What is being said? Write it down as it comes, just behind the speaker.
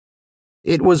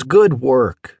It was good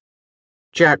work.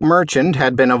 Jack Merchant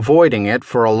had been avoiding it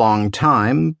for a long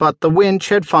time, but the winch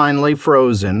had finally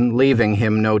frozen, leaving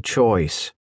him no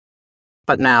choice.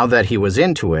 But now that he was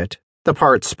into it, the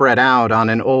part spread out on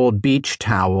an old beach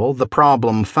towel, the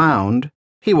problem found,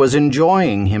 he was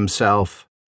enjoying himself.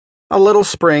 A little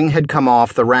spring had come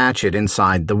off the ratchet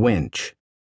inside the winch.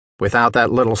 Without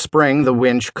that little spring, the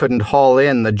winch couldn't haul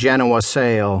in the Genoa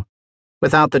sail.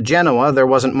 Without the Genoa, there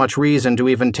wasn't much reason to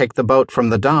even take the boat from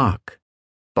the dock.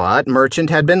 But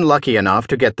Merchant had been lucky enough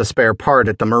to get the spare part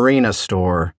at the marina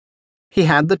store. He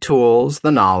had the tools,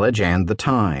 the knowledge, and the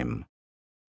time.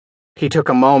 He took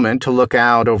a moment to look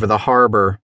out over the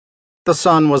harbor. The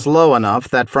sun was low enough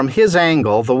that from his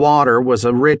angle the water was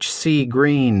a rich sea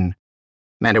green.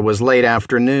 And it was late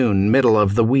afternoon, middle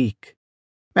of the week.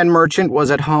 And Merchant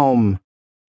was at home.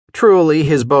 Truly,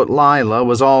 his boat Lila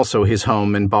was also his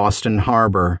home in Boston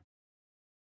Harbor.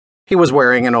 He was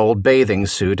wearing an old bathing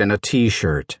suit and a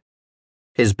t-shirt.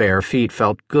 His bare feet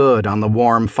felt good on the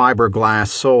warm fiberglass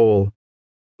sole.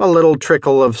 A little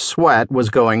trickle of sweat was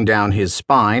going down his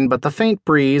spine, but the faint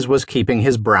breeze was keeping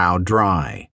his brow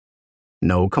dry.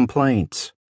 No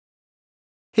complaints.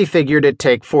 He figured it'd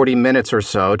take 40 minutes or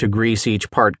so to grease each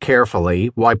part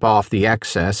carefully, wipe off the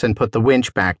excess, and put the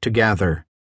winch back together.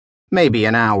 Maybe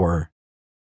an hour.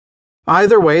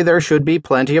 Either way, there should be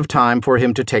plenty of time for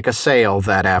him to take a sail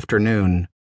that afternoon.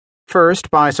 First,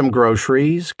 buy some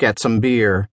groceries, get some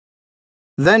beer.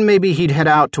 Then maybe he'd head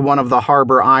out to one of the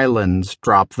harbor islands,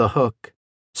 drop the hook,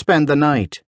 spend the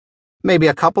night, maybe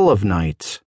a couple of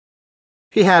nights.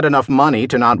 He had enough money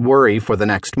to not worry for the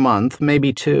next month,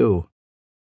 maybe 2.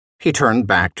 He turned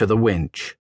back to the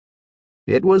winch.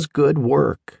 It was good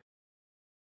work.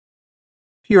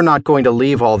 "You're not going to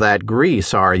leave all that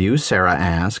grease, are you?" Sarah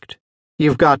asked.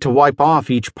 "You've got to wipe off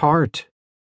each part."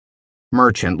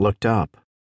 Merchant looked up.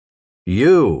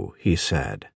 "You," he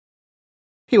said.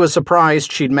 He was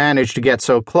surprised she'd managed to get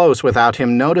so close without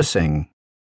him noticing.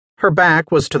 Her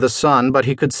back was to the sun, but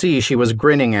he could see she was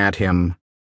grinning at him.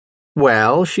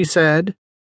 "Well," she said,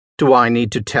 "do I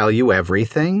need to tell you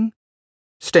everything?"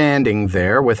 Standing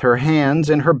there with her hands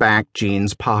in her back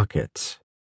jeans pockets.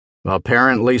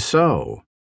 "Apparently so.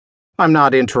 I'm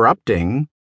not interrupting."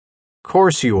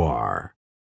 "Course you are."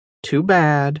 "Too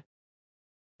bad."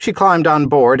 She climbed on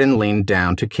board and leaned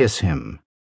down to kiss him.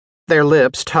 Their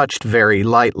lips touched very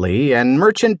lightly, and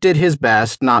Merchant did his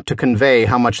best not to convey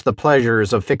how much the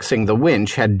pleasures of fixing the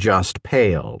winch had just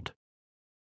paled.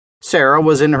 Sarah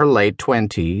was in her late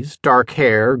 20s, dark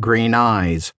hair, green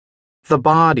eyes, the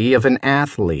body of an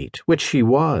athlete, which she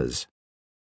was.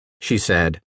 She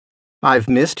said, "I've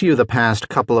missed you the past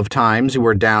couple of times you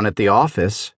were down at the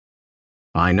office."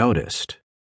 "I noticed."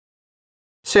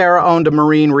 Sarah owned a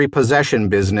marine repossession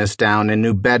business down in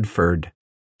New Bedford,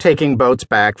 taking boats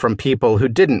back from people who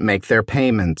didn't make their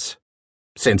payments.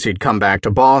 Since he'd come back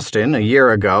to Boston a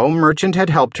year ago, Merchant had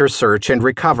helped her search and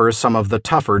recover some of the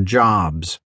tougher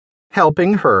jobs,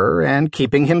 helping her and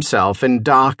keeping himself in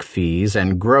dock fees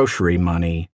and grocery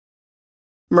money.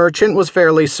 Merchant was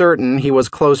fairly certain he was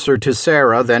closer to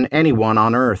Sarah than anyone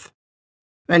on earth,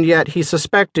 and yet he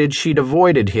suspected she'd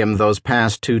avoided him those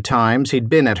past 2 times he'd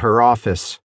been at her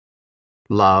office.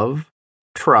 Love,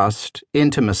 trust,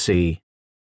 intimacy.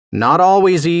 Not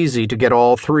always easy to get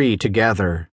all 3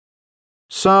 together.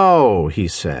 "So," he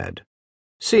said,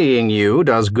 "seeing you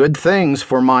does good things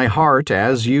for my heart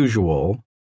as usual."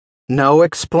 "No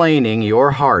explaining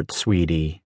your heart,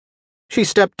 sweetie." She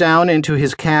stepped down into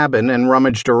his cabin and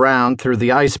rummaged around through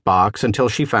the icebox until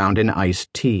she found an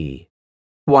iced tea.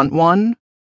 "Want one?"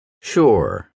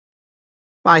 "Sure."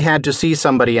 "I had to see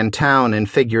somebody in town and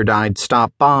figured I'd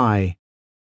stop by."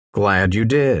 "Glad you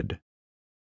did."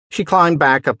 She climbed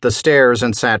back up the stairs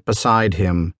and sat beside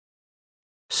him.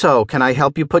 "So, can I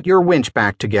help you put your winch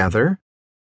back together?"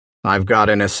 "I've got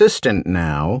an assistant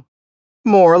now."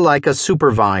 "More like a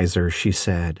supervisor," she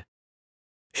said.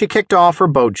 She kicked off her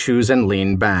boat shoes and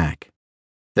leaned back.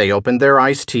 They opened their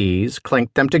iced teas,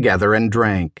 clinked them together, and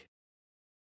drank.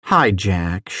 "Hi,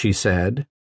 Jack," she said.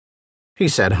 He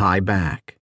said hi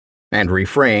back, and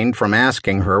refrained from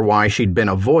asking her why she'd been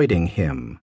avoiding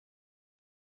him.